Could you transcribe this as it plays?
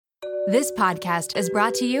This podcast is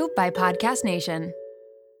brought to you by Podcast Nation.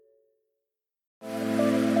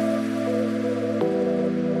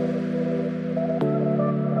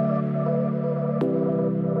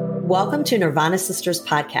 Welcome to Nirvana Sisters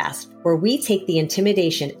podcast, where we take the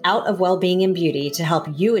intimidation out of well-being and beauty to help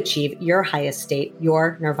you achieve your highest state,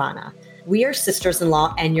 your nirvana. We are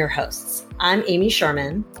sisters-in-law and your hosts. I'm Amy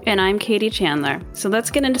Sherman. And I'm Katie Chandler. So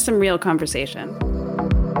let's get into some real conversation.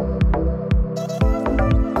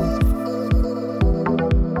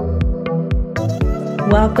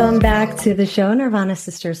 Welcome back to the show, Nirvana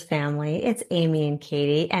Sisters family. It's Amy and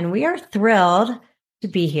Katie, and we are thrilled to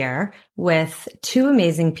be here with two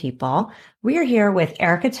amazing people. We are here with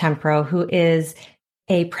Erika Tempro, who is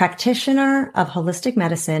a practitioner of holistic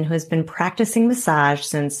medicine who has been practicing massage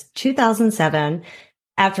since 2007.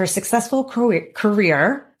 After a successful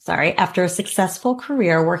career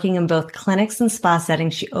working in both clinics and spa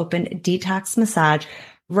settings, she opened Detox Massage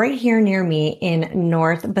right here near me in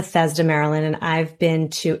North Bethesda, Maryland. And I've been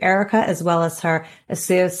to Erika as well as her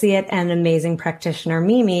associate and amazing practitioner,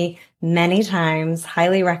 Mimi, many times,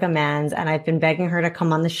 highly recommend. And I've been begging her to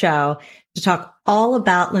come on the show to talk all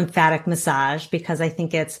about lymphatic massage because I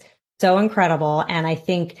think it's so incredible. And I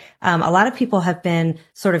think a lot of people have been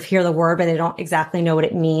sort of hear the word, but they don't exactly know what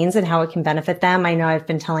it means and how it can benefit them. I know I've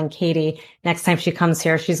been telling Katie next time she comes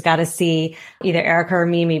here, she's got to see either Erika or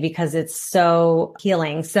Mimi because it's so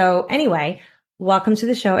healing. So anyway, welcome to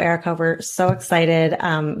the show, Erika. We're so excited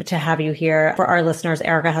to have you here. For our listeners,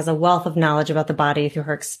 Erika has a wealth of knowledge about the body through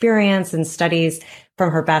her experience and studies from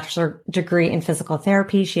her bachelor degree in physical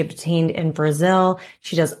therapy she obtained in Brazil.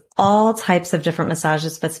 She does all types of different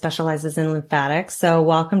massages, but specializes in lymphatics. So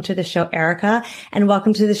welcome to the show, Erika, and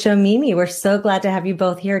welcome to the show, Mimi. We're so glad to have you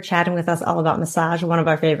both here chatting with us all about massage, one of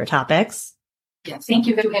our favorite topics. Yeah, thank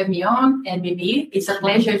you for having me on. And Mimi, it's a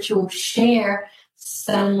pleasure to share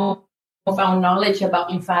some of our knowledge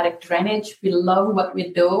about lymphatic drainage. We love what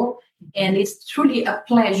we do, and it's truly a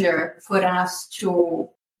pleasure for us to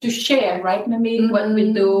share, right, Mimi, what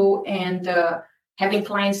we do, and having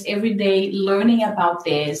clients every day learning about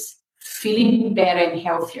this, feeling better and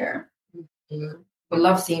healthier. Mm-hmm. We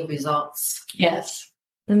love seeing results. Yes.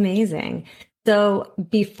 Amazing. So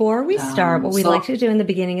before we start, what we'd like to do in the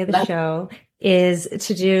beginning of the show is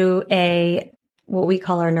to do what we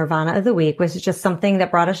call our Nirvana of the week, which is just something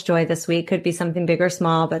that brought us joy this week. Could be something big or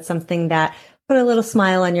small, but something that put a little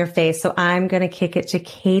smile on your face. So I'm going to kick it to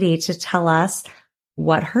Katie to tell us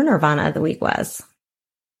what her Nirvana of the week was.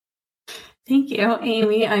 Thank you,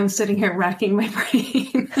 Amy. I'm sitting here racking my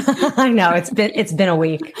brain. I know it's been a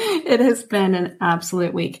week. It has been an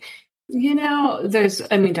absolute week. You know,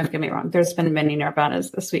 don't get me wrong, there's been many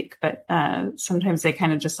Nirvanas this week, but sometimes they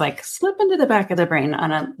kind of just like slip into the back of the brain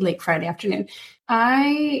on a late Friday afternoon.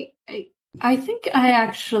 I think I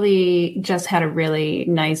actually just had a really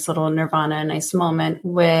nice little Nirvana, nice moment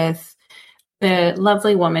with the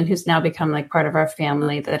lovely woman who's now become like part of our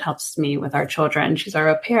family that helps me with our children. She's our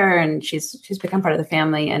au pair and she's become part of the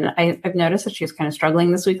family. And I've noticed that she's kind of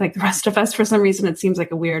struggling this week, like the rest of us. For some reason, it seems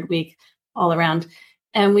like a weird week all around.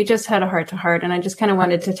 And we just had a heart to heart. And I just kind of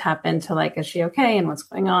wanted to tap into like, is she okay? And what's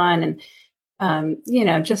going on? And,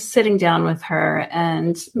 just sitting down with her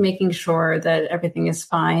and making sure that everything is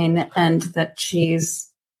fine and that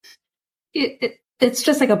it's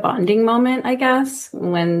just like a bonding moment, I guess,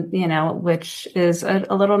 when, which is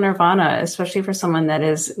a little Nirvana, especially for someone that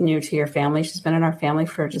is new to your family. She's been in our family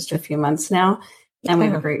for just a few months now, and we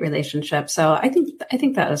have a great relationship. So I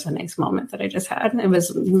think that was a nice moment that I just had. It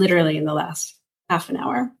was literally in the last half an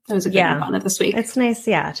hour. It was a good Nirvana this week. It's nice,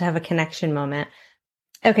 to have a connection moment.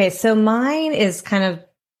 Okay, so mine is kind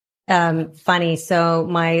of funny. So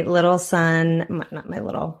my little son,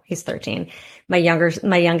 he's 13. My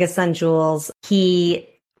youngest son, Jules,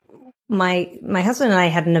 my husband and I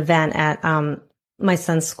had an event at my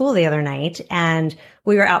son's school the other night, and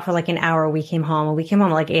we were out for like an hour. We came home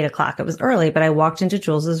at like 8:00. It was early, but I walked into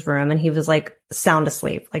Jules's room and he was like sound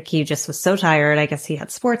asleep. Like he just was so tired. I guess he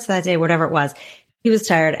had sports that day, whatever it was. He was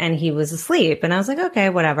tired and he was asleep. And I was like,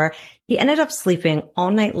 okay, whatever. He ended up sleeping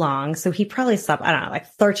all night long. So he probably slept, I don't know, like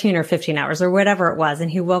 13 or 15 hours or whatever it was.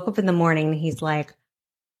 And he woke up in the morning and he's like,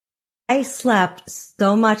 I slept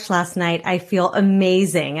so much last night. I feel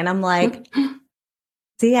amazing. And I'm like,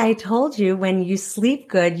 see, I told you when you sleep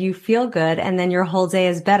good, you feel good. And then your whole day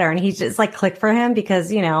is better. And he just like clicked for him because,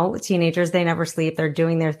 teenagers, they never sleep. They're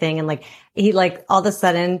doing their thing. And like, he like all of a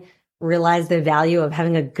sudden realize the value of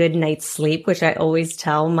having a good night's sleep, which I always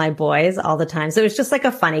tell my boys all the time. So it was just like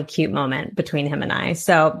a funny, cute moment between him and I.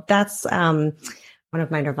 So that's one of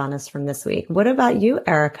my nirvanas from this week. What about you,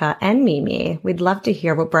 Erika and Mimi? We'd love to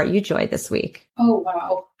hear what brought you joy this week. Oh,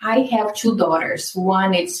 wow. I have two daughters.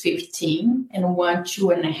 One is 15 and one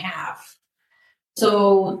 2.5.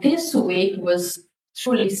 So this week was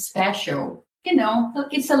truly special.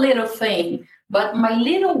 It's a little thing, but my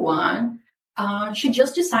little one, she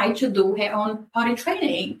just decided to do her own potty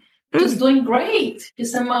training. She's doing great. She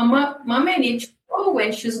said, Mama, I need to go,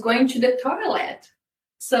 and she's going to the toilet.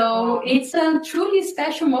 So it's a truly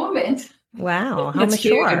special moment. Wow, how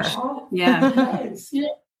mature. Yeah.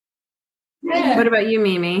 Yeah. What about you,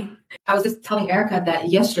 Mimi? I was just telling Erika that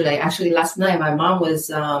yesterday, actually last night, my mom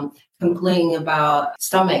was complaining about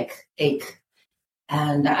stomach ache.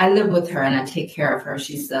 And I live with her and I take care of her.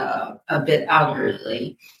 She's a bit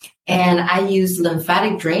elderly. And I use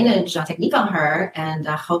lymphatic drainage technique on her and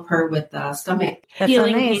help her with stomach. That's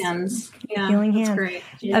Healing so nice. hands. Yeah, Healing that's hands. great.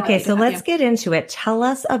 Okay, so let's get into it. Tell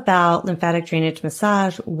us about lymphatic drainage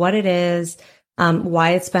massage, what it is,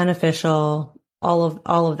 why it's beneficial, all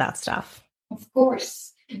of that stuff. Of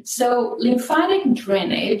course. So lymphatic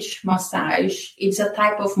drainage massage is a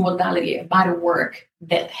type of modality, body work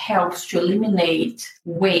that helps to eliminate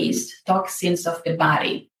waste, toxins of the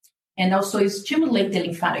body, and also stimulate the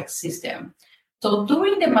lymphatic system. So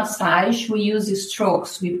during the massage, we use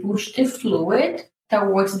strokes. We push the fluid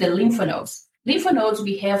towards the lymph nodes. Lymph nodes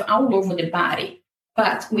we have all over the body,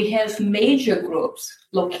 but we have major groups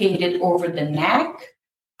located over the neck,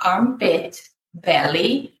 armpit,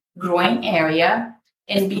 belly, groin area,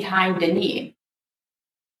 and behind the knee.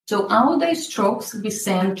 So all the strokes we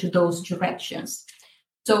send to those directions.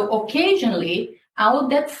 So occasionally, all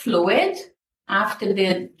that fluid, after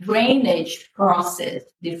the drainage process,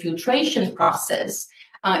 the filtration process,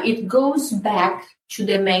 it goes back to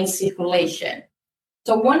the main circulation.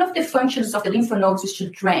 So one of the functions of the lymph nodes is to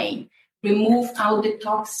drain, remove all the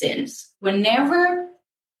toxins. Whenever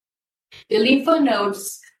the lymph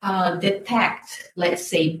nodes detect, let's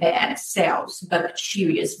say, bad cells,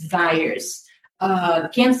 bacteria, virus,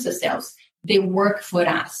 cancer cells, they work for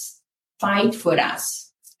us, fight for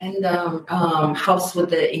us, and helps with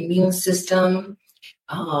the immune system.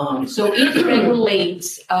 So it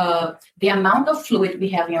regulates the amount of fluid we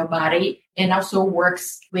have in our body and also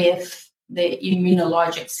works with the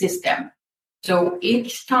immunologic system. So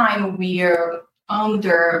each time we are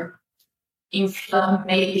under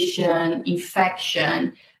inflammation,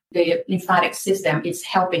 infection, the lymphatic system is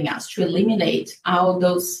helping us to eliminate all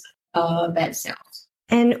those bad cells.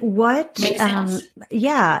 And what, Makes sense.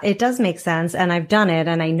 Yeah, it does make sense. And I've done it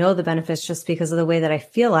and I know the benefits just because of the way that I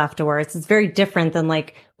feel afterwards. It's very different than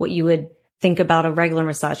like what you would think about a regular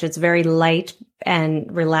massage. It's very light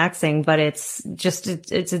and relaxing, but it's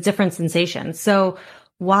a different sensation. So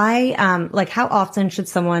why, how often should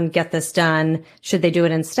someone get this done? Should they do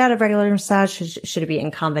it instead of regular massage? Should it be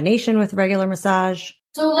in combination with regular massage?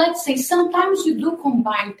 So let's say sometimes you do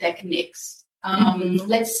combine techniques.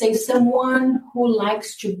 Let's say someone who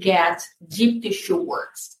likes to get deep tissue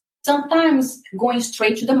works. Sometimes going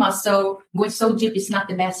straight to the muscle, going so deep is not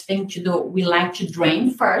the best thing to do. We like to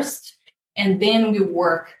drain first, and then we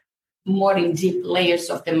work more in deep layers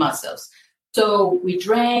of the muscles. So we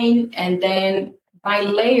drain, and then by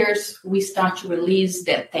layers, we start to release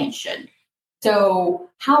that tension. So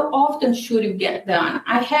how often should it get done?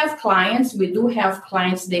 I have clients, we do have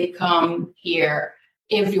clients, they come here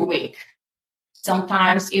every week,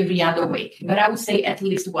 sometimes every other week, but I would say at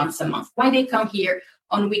least once a month. Why they come here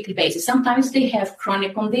on a weekly basis? Sometimes they have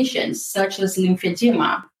chronic conditions such as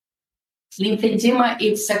lymphedema. Lymphedema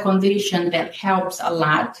is a condition that helps a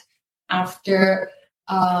lot after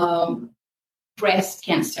breast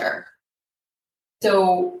cancer.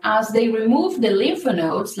 So as they remove the lymph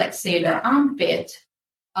nodes, let's say the armpit,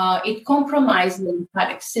 it compromises the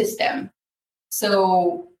lymphatic system.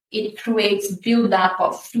 So it creates buildup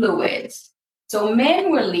of fluids. So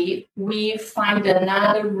manually, we find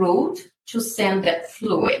another route to send that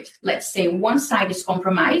fluid. Let's say one side is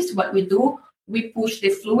compromised. What we do, we push the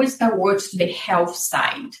fluids towards the health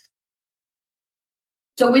side.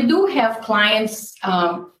 So we do have clients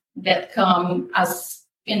that come as,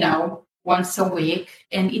 once a week,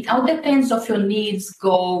 and it all depends on your needs,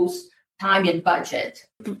 goals, time, and budget.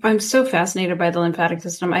 I'm so fascinated by the lymphatic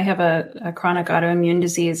system. I have a chronic autoimmune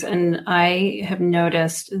disease, and I have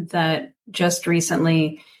noticed that just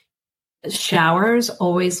recently, showers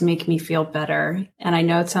always make me feel better. And I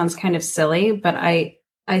know it sounds kind of silly, but I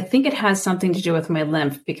think it has something to do with my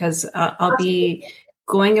lymph, because I'll be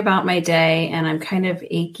going about my day and I'm kind of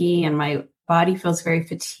achy and my body feels very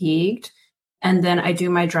fatigued. And then I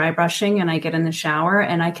do my dry brushing and I get in the shower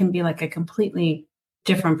and I can be like a completely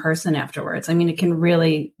different person afterwards. I mean, it can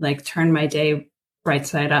really like turn my day right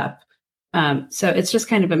side up. So it's just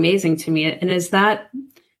kind of amazing to me. And is that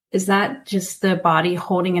is that just the body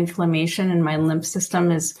holding inflammation and my lymph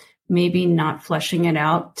system is maybe not flushing it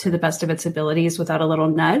out to the best of its abilities without a little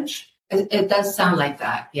nudge? It does sound like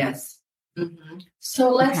that. Yes. Mm-hmm. So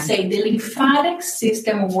let's say the lymphatic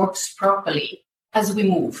system works properly as we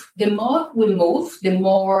move. The more we move, the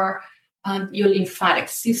more your lymphatic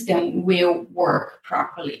system will work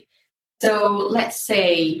properly. So let's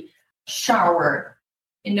say shower,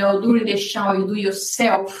 during the shower, you do your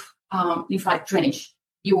self lymphatic drainage.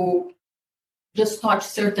 You just touch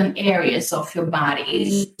certain areas of your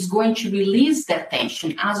body. It's going to release that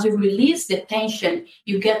tension. As you release the tension,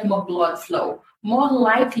 you get more blood flow. More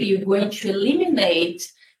likely, you're going to eliminate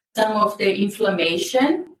some of the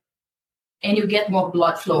inflammation, and you get more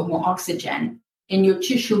blood flow, more oxygen, and your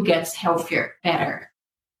tissue gets healthier, better.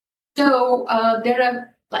 So there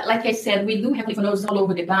are, like I said, we do have lymph nodes all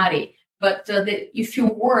over the body. But if you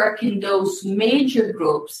work in those major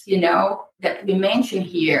groups, that we mentioned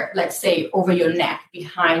here, let's say over your neck,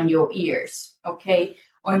 behind your ears, okay,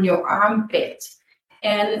 on your armpit.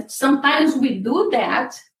 And sometimes we do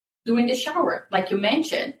that during the shower, like you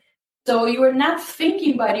mentioned. So you are not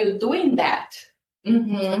thinking, but you're doing that.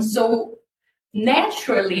 Mm-hmm. So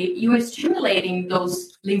naturally, you are stimulating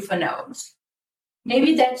those lymph nodes.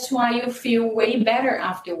 Maybe that's why you feel way better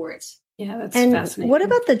afterwards. Yeah, that's and fascinating. What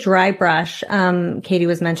about the dry brush? Katie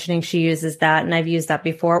was mentioning she uses that, and I've used that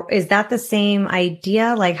before. Is that the same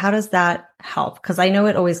idea? Like, how does that help? Because I know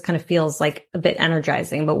it always kind of feels like a bit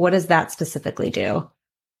energizing, but what does that specifically do?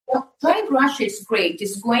 Well, dry brush is great.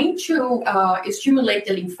 It's going to stimulate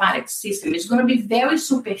the lymphatic system. It's going to be very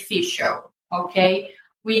superficial, okay?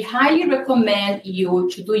 We highly recommend you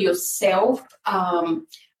to do yourself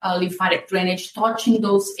lymphatic drainage, touching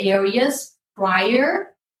those areas prior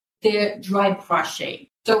the dry brushing.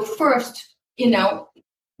 So first,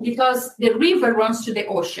 because the river runs to the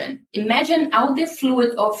ocean, imagine all the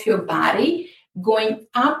fluid of your body going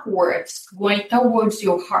upwards, going towards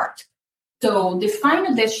your heart. So the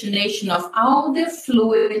final destination of all the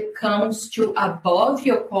fluid comes to above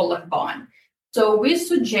your collarbone. So we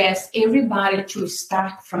suggest everybody to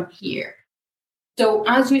start from here. So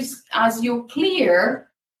as you clear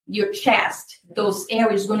your chest, those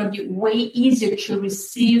areas are going to be way easier to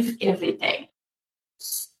receive everything.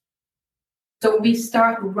 So we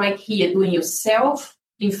start right here doing your self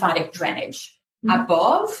lymphatic drainage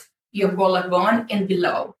above your collarbone and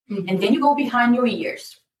below. Mm-hmm. And then you go behind your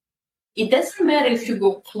ears. It doesn't matter if you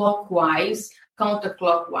go clockwise,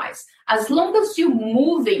 counterclockwise. As long as you're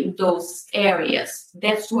moving those areas,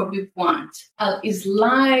 that's what we want. It's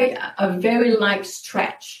like a very light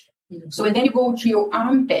stretch. So and then you go to your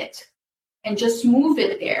armpit and just move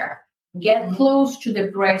it there. Get close to the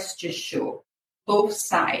breast tissue, both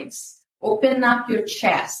sides. Open up your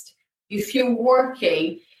chest. If you're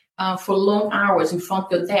working for long hours in front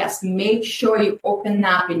of your desk, make sure you open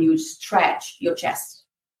up and you stretch your chest.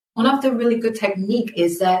 One of the really good technique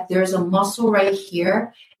is that there's a muscle right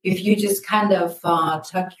here. If you just kind of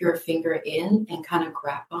tuck your finger in and kind of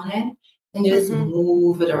grab on it and just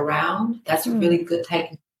move it around, that's a really good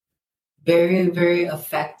technique. Very, very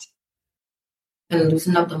effective, and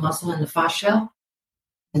loosen up the muscle and the fascia,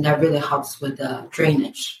 and that really helps with the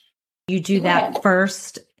drainage. You do that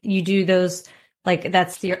first. You do those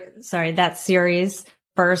that series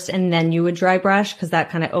first, and then you would dry brush because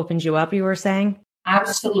that kind of opens you up. You were saying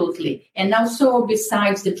absolutely, and also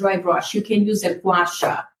besides the dry brush, you can use a gua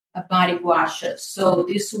sha, a body gua sha. So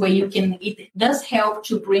this way, it does help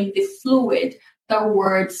to bring the fluid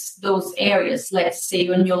towards those areas. Let's say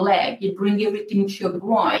on your leg, you bring everything to your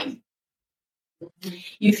groin.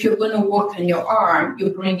 If you're going to work on your arm, you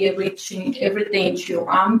bring everything to your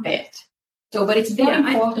armpit. So, but it's very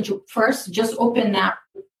important to first just open up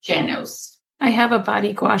channels. I have a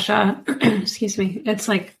body gua sha. Excuse me. It's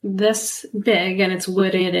like this big and it's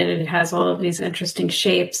wooded and it has all of these interesting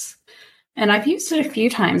shapes. And I've used it a few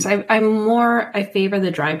times. I favor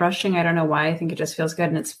the dry brushing. I don't know why. I think it just feels good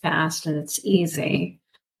and it's fast and it's easy.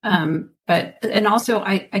 And also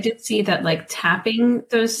I did see that tapping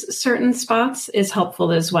those certain spots is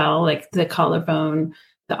helpful as well, like the collarbone,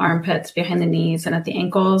 the armpits, behind the knees, and at the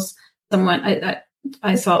ankles.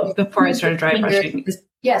 I saw before I started dry brushing.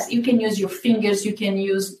 Yes, you can use your fingers. You can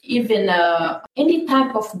use even any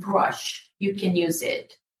type of brush. You can use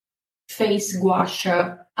it. Face gua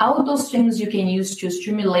sha, all those things you can use to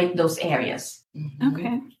stimulate those areas. Mm-hmm.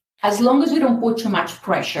 Okay. As long as you don't put too much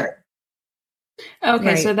pressure. Okay,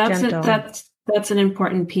 right, so gentle. that's an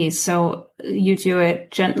important piece. So you do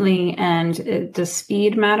it gently, and does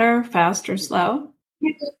speed matter, fast or slow?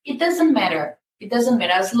 It doesn't matter. It doesn't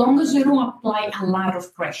matter. As long as you don't apply a lot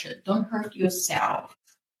of pressure. Don't hurt yourself.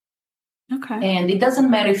 Okay. And it doesn't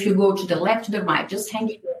matter if you go to the left, to the right, just hang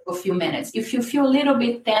it there for a few minutes. If you feel a little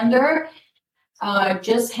bit tender,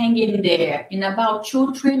 just hang in there. In about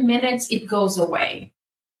 2-3 minutes, it goes away.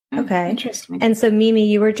 Okay. Interesting. And so, Mimi,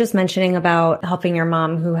 you were just mentioning about helping your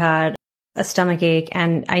mom who had a stomach ache.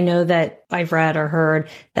 And I know that I've read or heard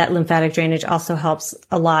that lymphatic drainage also helps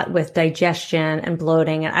a lot with digestion and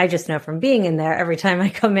bloating. And I just know from being in there, every time I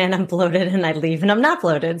come in, I'm bloated and I leave and I'm not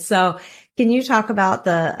bloated. So can you talk about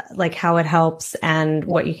how it helps and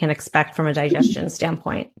what you can expect from a digestion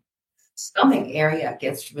standpoint? Stomach area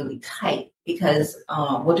gets really tight because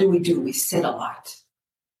what do? We sit a lot.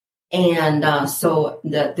 And so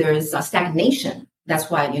there's a stagnation.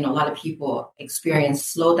 That's why, a lot of people experience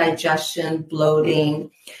slow digestion,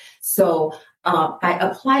 bloating. So by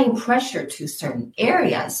applying pressure to certain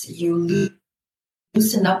areas, you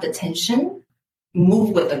loosen up the tension,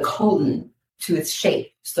 move with the colon to its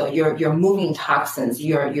shape. So you're moving toxins,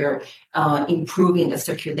 you're improving the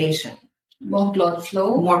circulation. More blood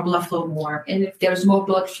flow. More. And if there's more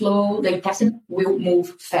blood flow, the intestine will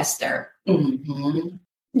move faster. Mm-hmm.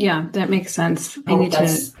 Yeah, that makes sense. I need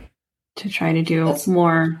to try to do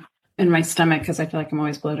more in my stomach because I feel like I'm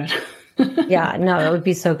always bloated. Yeah, no, it would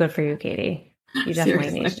be so good for you, Katie. You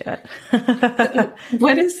definitely need to do it.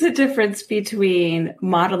 What is the difference between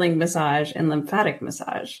modeling massage and lymphatic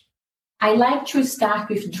massage? I like to start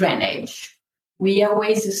with drainage. We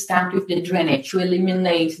always start with the drainage to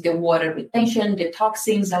eliminate the water retention, the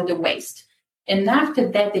toxins, and the waste. And after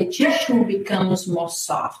that, the tissue becomes more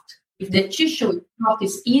soft. If the tissue is soft,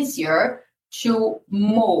 it's easier to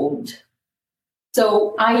mold.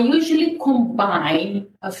 So I usually combine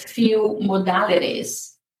a few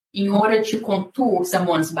modalities in order to contour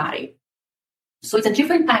someone's body. So it's a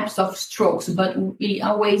different types of strokes, but we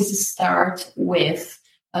always start with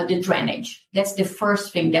the drainage. That's the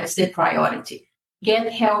first thing. That's the priority.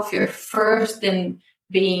 Get healthier first than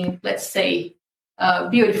being, let's say,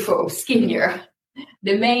 beautiful, skinnier.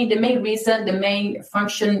 The main reason, the main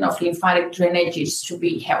function of lymphatic drainage is to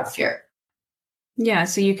be healthier. Yeah,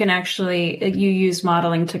 so you can you use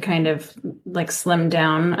modeling to kind of like slim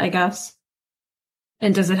down, I guess.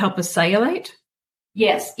 And does it help with cellulite?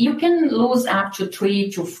 Yes, you can lose up to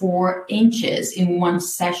 3 to 4 inches in one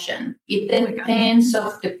session. It depends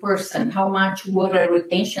of the person, how much water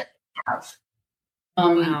retention they have.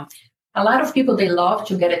 Wow. A lot of people, they love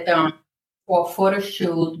to get it done for a photo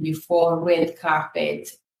shoot before red carpet.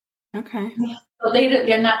 Okay. So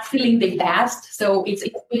they're not feeling the best. So it's a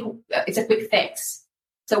quick fix.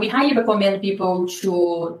 So we highly recommend people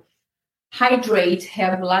to hydrate,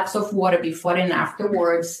 have lots of water before and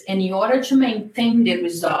afterwards. And in order to maintain the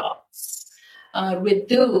results,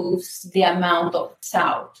 reduce the amount of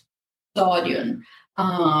salt, sodium,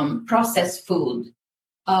 processed food,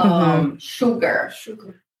 sugar.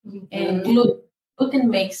 And gluten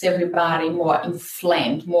makes everybody more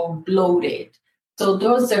inflamed, more bloated. So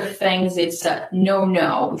those are things, it's a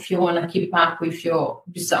no if you want to keep up with your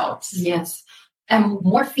results. Yes. And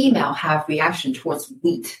more female have reaction towards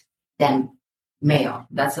wheat than male.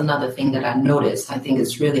 That's another thing that I noticed. I think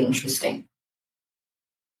it's really interesting.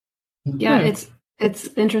 Yeah, it's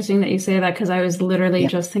interesting that you say that because I was literally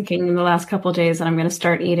just thinking in the last couple of days that I'm going to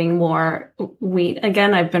start eating more wheat.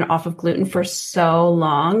 Again, I've been off of gluten for so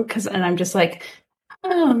long and I'm just like,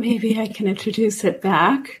 oh, maybe I can introduce it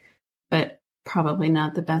back, but probably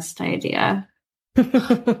not the best idea. We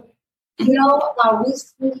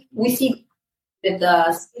see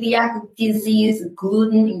the celiac disease,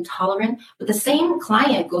 gluten intolerant, but the same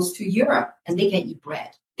client goes to Europe and they can eat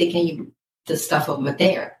bread. They can eat the stuff over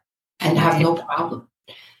there and have no problem.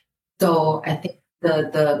 So I think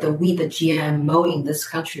the wheat, the GMO in this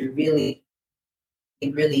country really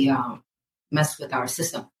mess with our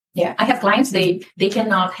system. Yeah, I have clients, they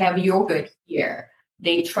cannot have yogurt here.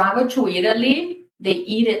 They travel to Italy, they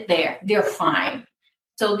eat it there, they're fine.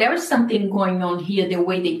 So there's something going on here, the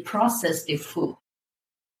way they process the food.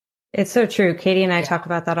 It's so true. Katie and I talk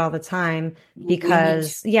about that all the time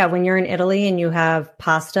because, when you're in Italy and you have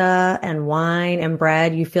pasta and wine and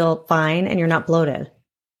bread, you feel fine and you're not bloated.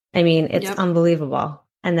 I mean, it's unbelievable.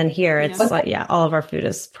 And then here it's all of our food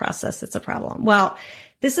is processed. It's a problem. Well,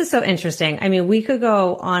 this is so interesting. I mean, we could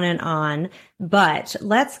go on and on, but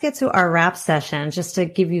let's get to our wrap session just to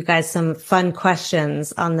give you guys some fun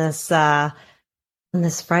questions on this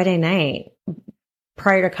Friday night.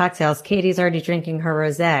 Prior to cocktails, Katie's already drinking her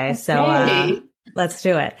rosé. So let's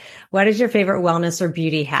do it. What is your favorite wellness or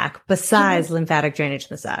beauty hack besides lymphatic drainage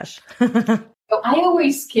massage? So I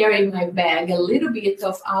always carry in my bag a little bit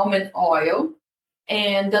of almond oil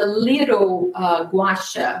and a little gua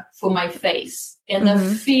sha for my face and a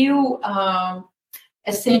few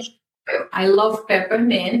essential oil. I love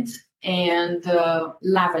peppermint and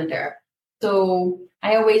lavender. So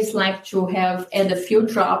I always like to add a few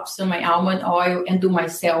drops of my almond oil and do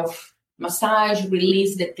myself massage,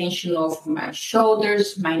 release the tension of my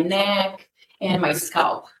shoulders, my neck, and my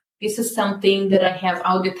scalp. This is something that I have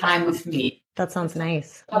all the time with me. That sounds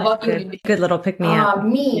nice. How about you? Good little pick-me-up.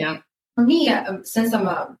 For me, since I'm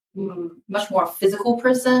a much more physical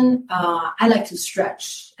person, I like to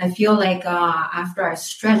stretch. I feel like after I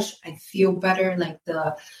stretch, I feel better. Like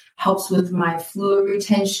helps with my fluid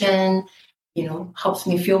retention. Helps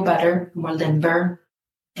me feel better, more limber.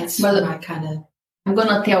 That's my kind of. I'm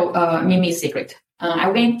gonna tell Mimi a secret. I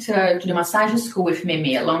went to the massage school with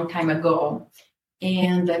Mimi a long time ago,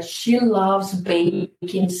 and she loves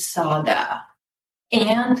baking soda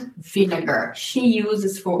and vinegar. She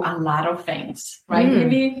uses for a lot of things, right,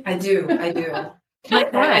 Mimi? I do.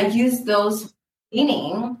 I use those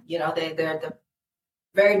cleaning. They're the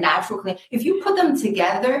very natural clean. If you put them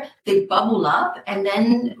together, they bubble up and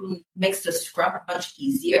then makes the scrub much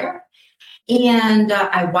easier. And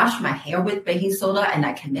I wash my hair with baking soda, and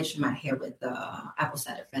I condition my hair with apple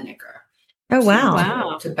cider vinegar. Oh,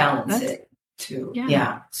 wow. To balance it too.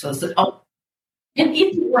 Yeah. So it's and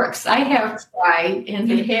it works. I have tried, and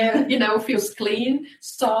the hair, feels clean,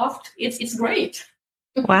 soft. It's great.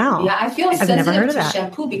 Wow. Yeah, I feel I've never heard of that.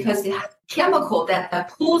 Shampoo because it has chemical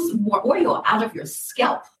that pulls more oil out of your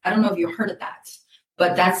scalp. I don't know if you heard of that,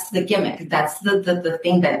 but that's the gimmick. That's the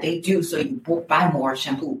thing that they do. So you buy more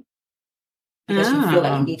shampoo because you feel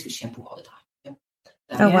like you need to shampoo all the time.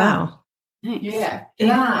 Wow. Nice. Yeah.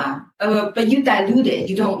 But you dilute it.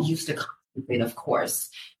 You don't use the concentrate, of course.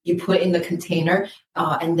 You put in the container,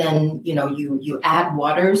 and then you add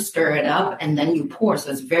water, stir it up, and then you pour.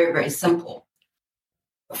 So it's very, very simple.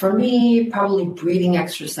 For me, probably breathing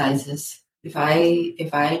exercises. If I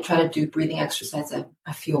try to do breathing exercise, I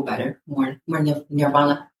feel better, more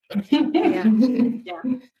nirvana. Yeah.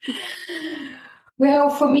 Well,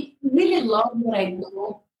 for me, I really love what I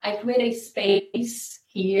do. I create a space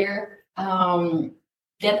here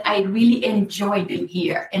that I really enjoy being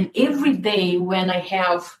here. And every day when I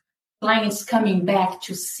have clients coming back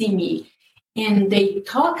to see me and they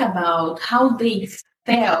talk about how they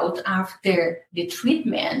felt after the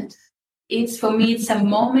treatment, it's a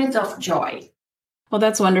moment of joy. Well,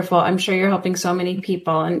 that's wonderful. I'm sure you're helping so many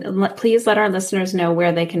people. And please let our listeners know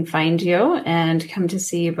where they can find you and come to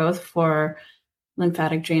see you both for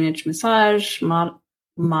lymphatic drainage massage, modeling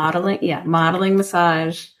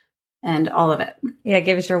massage, and all of it. Yeah,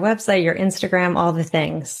 give us your website, your Instagram, all the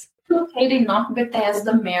things. Located in North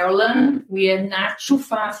Bethesda, Maryland. We are not too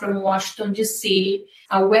far from Washington, D.C.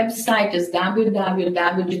 Our website is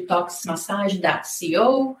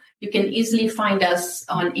www.detoxmassage.co. You can easily find us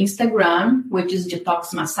on Instagram, which is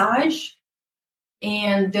Detox Massage.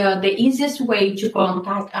 And the easiest way to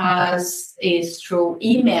contact us is through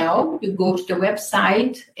email. You go to the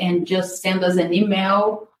website and just send us an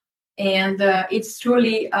email. And it's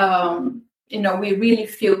truly, we really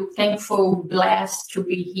feel thankful, blessed to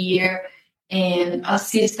be here and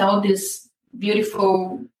assist all these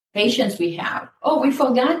beautiful patients we have. Oh, we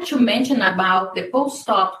forgot to mention about the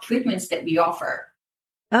post-op treatments that we offer.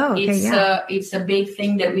 Oh, okay, it's a big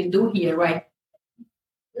thing that we do here, right?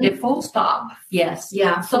 The post-op, yes.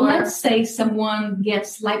 Yeah. So let's say someone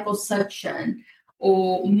gets liposuction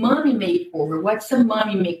or mommy makeover. What's a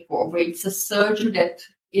mommy makeover? It's a surgery that,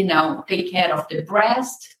 take care of the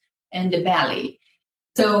breast and the belly.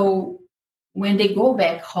 So when they go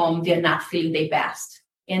back home, they're not feeling their best.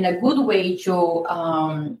 And a good way to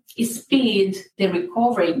speed the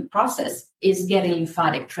recovery process is getting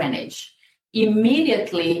lymphatic drainage.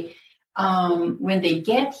 Immediately, when they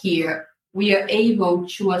get here, we are able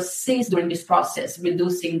to assist during this process,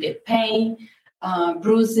 reducing the pain,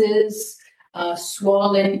 bruises,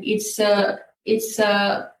 swollen. It's a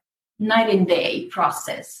night and day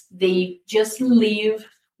process. They just leave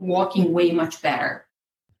walking way much better.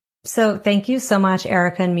 So thank you so much,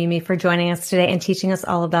 Erika and Mimi, for joining us today and teaching us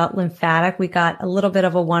all about lymphatic. We got a little bit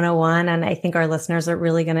of a 101, and I think our listeners are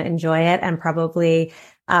really going to enjoy it and probably,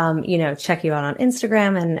 check you out on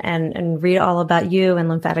Instagram and read all about you and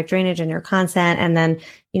lymphatic drainage and your content. And then,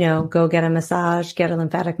 go get a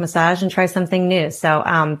lymphatic massage and try something new. So,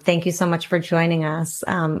 thank you so much for joining us.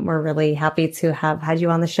 We're really happy to have had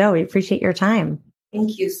you on the show. We appreciate your time.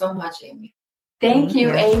 Thank you so much, Amy. Thank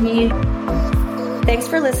you, Amy. Thanks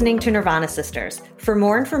for listening to Nirvana Sisters. For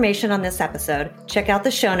more information on this episode, check out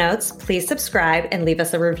the show notes, please subscribe, and leave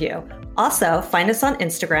us a review. Also, find us on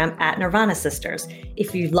Instagram at Nirvana Sisters.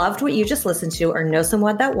 If you loved what you just listened to or know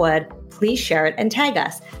someone that would, please share it and tag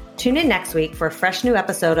us. Tune in next week for a fresh new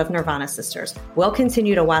episode of Nirvana Sisters. We'll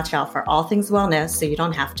continue to watch out for all things wellness so you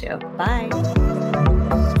don't have to. Bye.